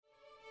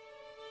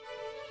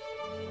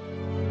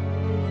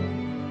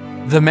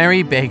The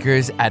Merry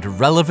Bakers at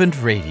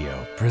Relevant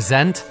Radio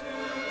present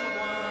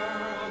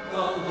The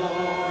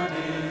Lord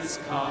is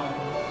come.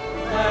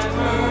 Let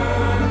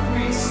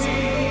earth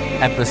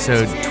receive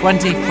Episode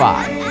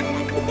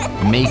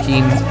 25,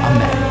 Making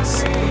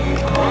Amends.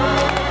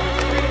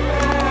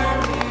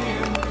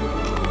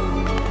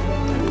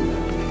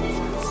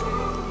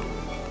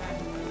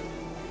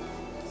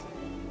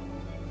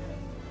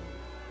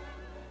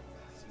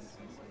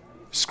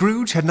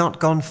 Scrooge had not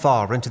gone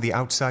far into the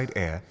outside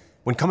air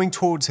when, coming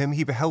towards him,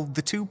 he beheld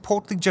the two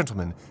portly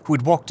gentlemen who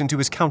had walked into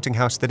his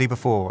counting-house the day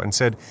before and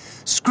said,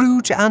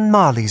 "Scrooge and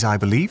Marley's, I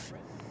believe."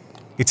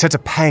 It set a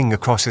pang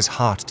across his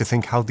heart to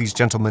think how these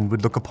gentlemen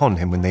would look upon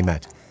him when they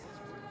met.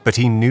 But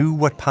he knew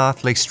what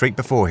path lay straight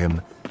before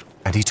him,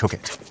 and he took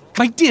it.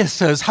 My dear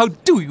sirs, how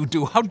do you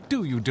do? How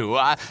do you do?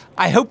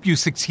 I hope you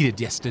succeeded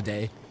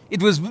yesterday.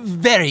 It was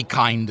very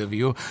kind of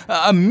you.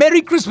 A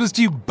Merry Christmas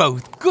to you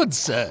both, good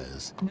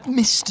sirs.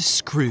 Mr.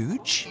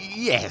 Scrooge?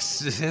 Yes,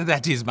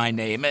 that is my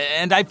name,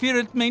 and I fear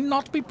it may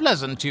not be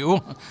pleasant to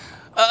you.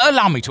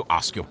 Allow me to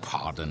ask your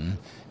pardon.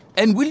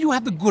 And will you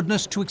have the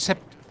goodness to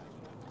accept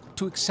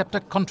a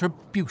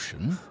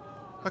contribution?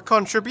 A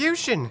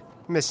contribution,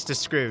 Mr.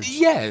 Scrooge?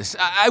 Yes,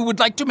 I would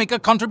like to make a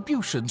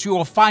contribution to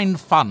your fine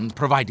fund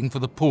providing for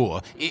the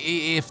poor,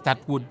 if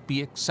that would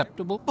be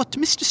acceptable. But,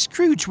 Mr.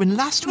 Scrooge, when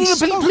last we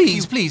spoke...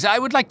 Please, I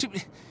would like to...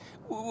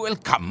 Well,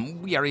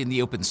 come, we are in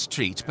the open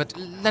street, but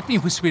let me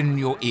whisper in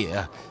your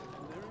ear.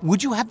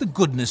 Would you have the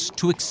goodness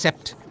to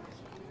accept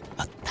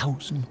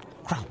 1,000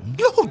 crowns?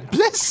 Lord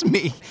bless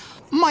me!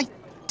 My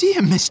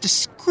dear Mr.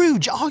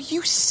 Scrooge, are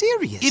you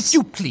serious? If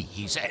you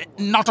please,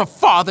 not a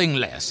farthing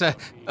less. A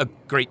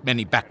great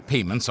many back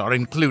payments are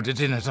included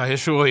in it, I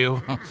assure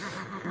you.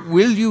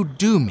 Will you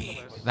do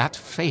me that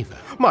favour?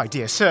 My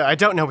dear sir, I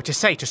don't know what to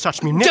say to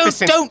such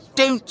munificent...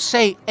 Don't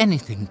say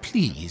anything,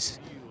 please.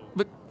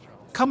 But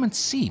come and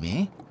see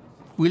me.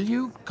 Will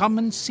you come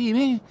and see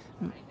me?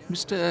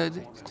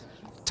 Mr.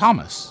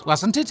 Thomas,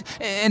 wasn't it?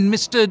 And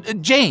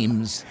Mr.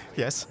 James.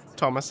 Yes,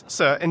 Thomas,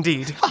 sir,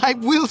 indeed. I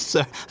will,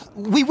 sir.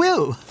 We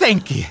will.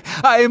 Thank you.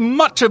 I am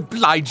much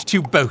obliged to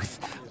you both.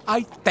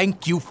 I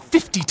thank you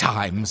 50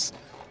 times.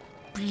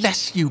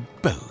 Bless you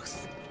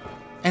both.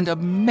 And a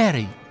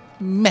merry,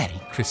 merry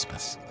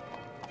Christmas.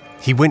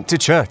 He went to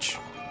church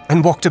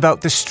and walked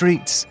about the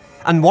streets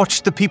and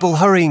watched the people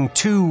hurrying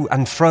to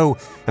and fro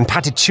and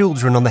patted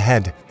children on the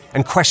head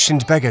and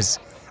questioned beggars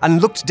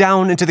and looked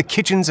down into the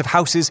kitchens of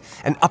houses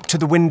and up to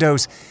the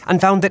windows and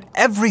found that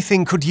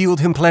everything could yield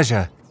him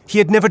pleasure. He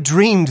had never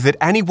dreamed that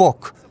any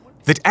walk,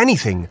 that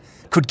anything,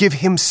 could give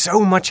him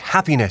so much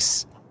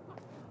happiness.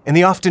 In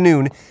the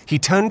afternoon, he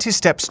turned his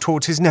steps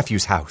towards his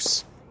nephew's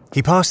house.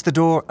 He passed the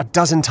door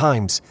 12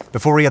 times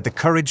before he had the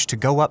courage to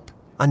go up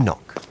and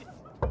knock.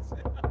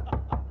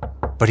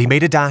 But he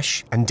made a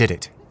dash and did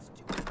it.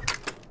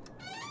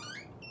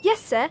 Yes,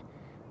 sir.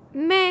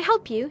 May I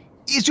help you?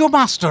 Is your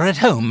master at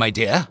home, my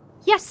dear?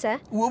 Yes, sir.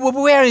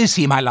 Where is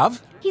he, my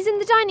love? He's in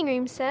the dining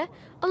room, sir,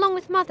 along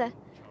with Mother.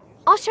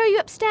 I'll show you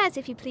upstairs,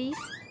 if you please.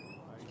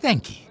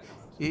 Thank you.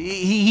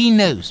 He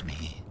knows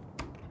me.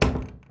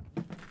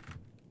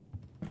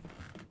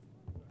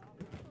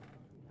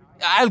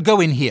 I'll go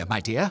in here, my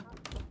dear.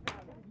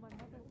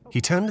 He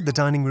turned the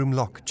dining room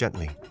lock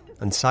gently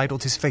and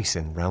sidled his face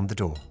in round the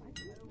door.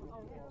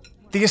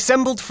 The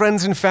assembled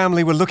friends and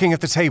family were looking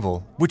at the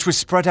table, which was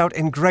spread out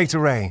in great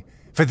array,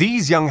 for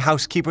these young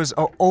housekeepers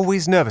are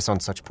always nervous on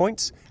such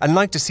points and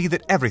like to see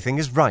that everything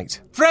is right.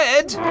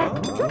 Fred!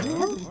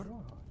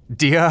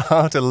 Dear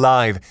heart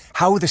alive,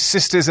 how the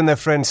sisters and their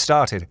friends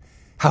started,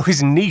 how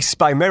his niece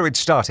by marriage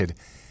started.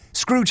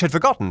 Scrooge had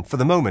forgotten, for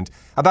the moment,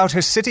 about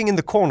her sitting in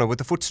the corner with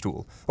the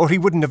footstool, or he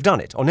wouldn't have done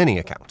it on any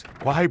account.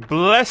 Why,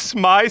 bless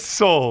my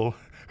soul!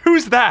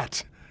 Who's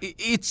that?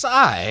 It's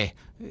I,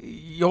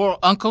 your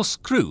Uncle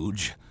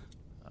Scrooge.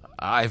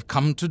 I've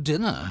come to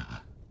dinner.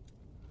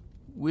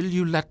 Will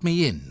you let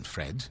me in,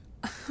 Fred?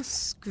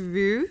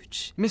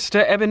 Scrooge?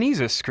 Mr.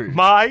 Ebenezer Scrooge.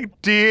 My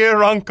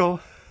dear uncle.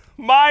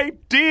 My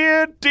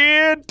dear,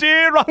 dear,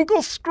 dear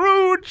Uncle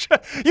Scrooge!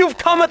 You've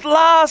come at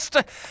last!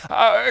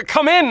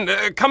 Come in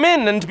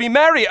and be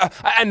merry.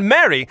 And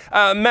Mary,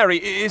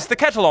 is the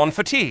kettle on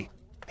for tea?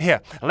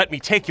 Here, let me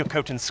take your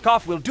coat and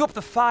scarf. We'll do up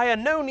the fire.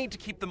 No need to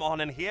keep them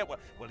on in here. Well,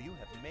 you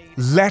have made...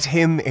 Let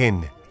him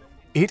in.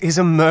 It is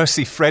a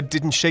mercy Fred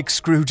didn't shake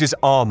Scrooge's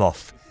arm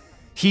off.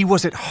 He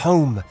was at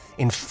home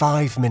in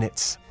 5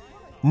 minutes.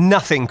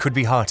 Nothing could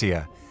be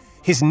heartier.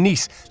 His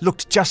niece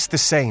looked just the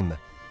same.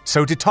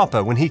 So did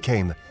Topper when he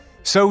came.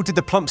 So did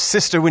the plump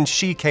sister when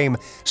she came.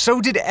 So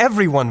did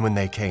everyone when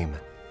they came.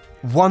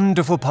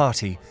 Wonderful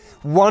party,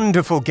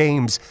 wonderful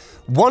games,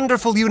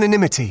 wonderful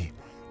unanimity,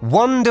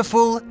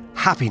 wonderful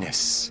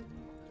happiness.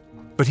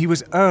 But he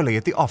was early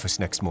at the office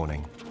next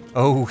morning.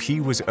 Oh,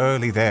 he was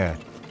early there.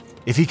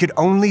 If he could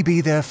only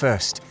be there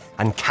first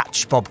and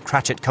catch Bob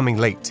Cratchit coming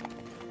late.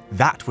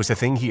 That was the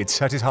thing he had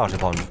set his heart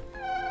upon.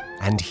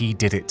 And he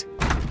did it.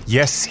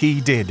 Yes,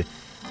 he did.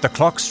 The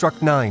clock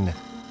struck 9.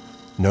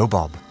 No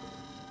Bob.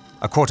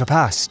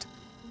 1:15.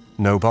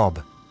 No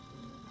Bob.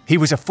 He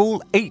was a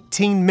full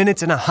 18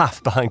 minutes and a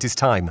half behind his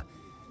time.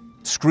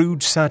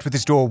 Scrooge sat with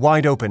his door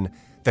wide open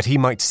that he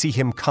might see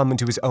him come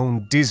into his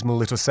own dismal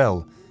little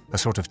cell, a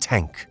sort of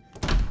tank.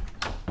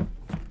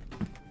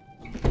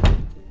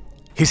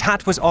 His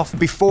hat was off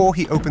before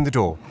he opened the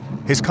door,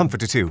 his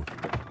comforter too.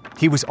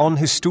 He was on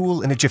his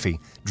stool in a jiffy,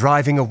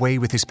 driving away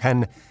with his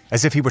pen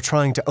as if he were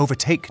trying to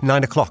overtake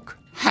 9 o'clock.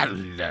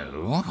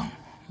 Hello.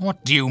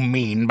 What do you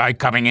mean by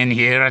coming in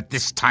here at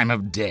this time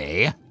of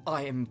day?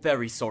 I am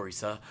very sorry,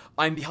 sir.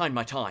 I'm behind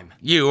my time.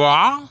 You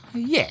are?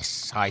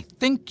 Yes, I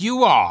think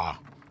you are.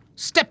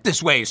 Step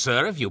this way,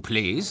 sir, if you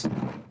please.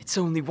 It's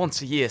only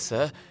once a year,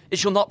 sir. It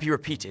shall not be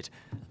repeated.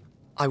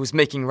 I was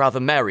making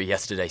rather merry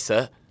yesterday,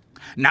 sir.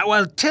 Now,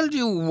 I'll tell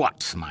you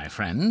what, my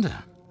friend.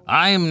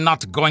 I'm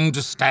not going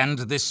to stand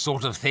this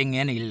sort of thing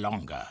any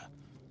longer.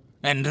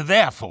 And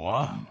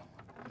therefore,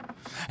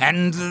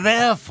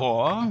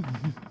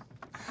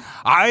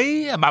 I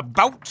am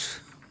about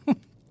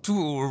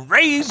to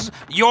raise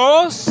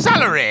your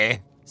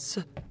salary.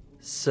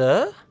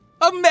 Sir?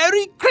 A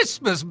Merry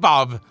Christmas,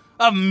 Bob.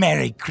 A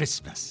Merry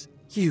Christmas.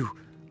 You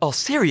are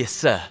serious,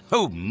 sir?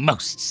 Oh,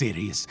 most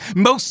serious.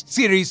 Most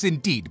serious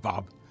indeed,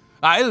 Bob.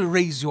 I'll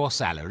raise your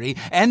salary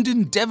and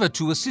endeavor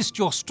to assist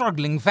your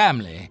struggling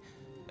family.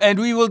 And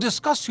we will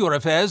discuss your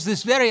affairs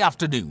this very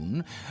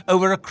afternoon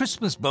over a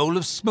Christmas bowl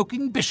of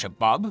smoking bishop,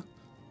 Bob.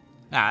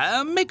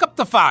 Make up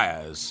the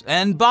fires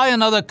and buy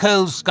another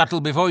coal scuttle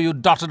before you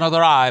dot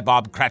another I,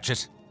 Bob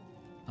Cratchit.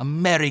 A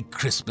Merry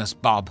Christmas,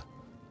 Bob.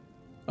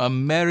 A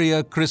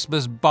merrier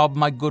Christmas, Bob,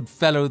 my good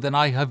fellow, than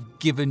I have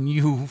given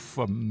you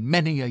for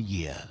many a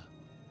year.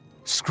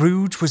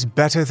 Scrooge was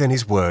better than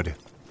his word.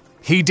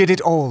 He did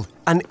it all,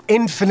 and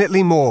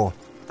infinitely more.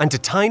 And to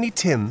Tiny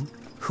Tim,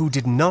 who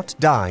did not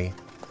die,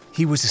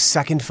 he was a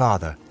second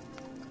father.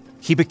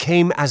 He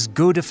became as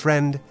good a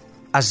friend,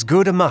 as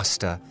good a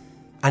master,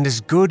 and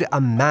as good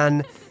a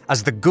man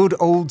as the good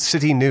old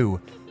city knew,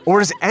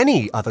 or as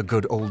any other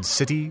good old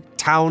city,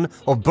 town,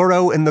 or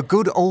borough in the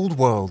good old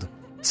world.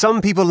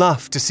 Some people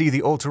laughed to see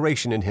the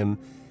alteration in him,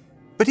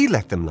 but he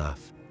let them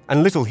laugh,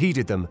 and little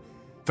heeded them,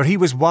 for he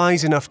was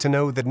wise enough to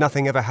know that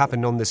nothing ever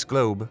happened on this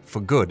globe for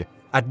good,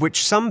 at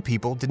which some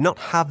people did not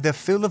have their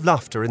fill of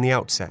laughter in the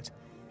outset.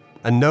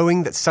 And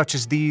knowing that such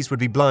as these would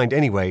be blind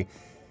anyway,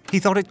 he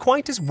thought it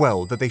quite as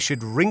well that they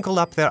should wrinkle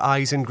up their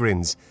eyes and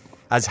grins,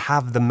 as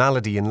have the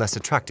malady in less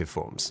attractive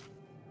forms.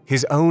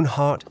 His own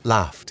heart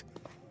laughed,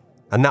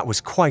 and that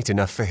was quite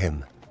enough for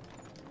him.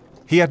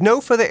 He had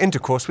no further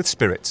intercourse with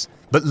spirits,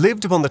 but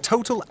lived upon the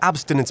total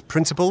abstinence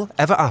principle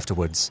ever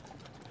afterwards.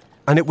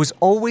 And it was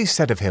always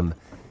said of him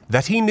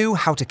that he knew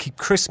how to keep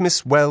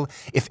Christmas well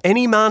if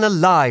any man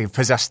alive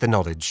possessed the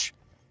knowledge.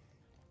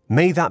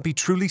 May that be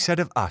truly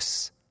said of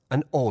us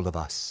and all of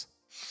us.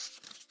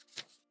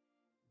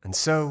 And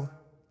so,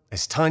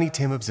 as Tiny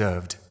Tim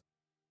observed,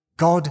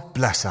 God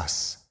bless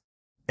us,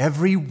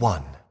 every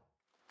one.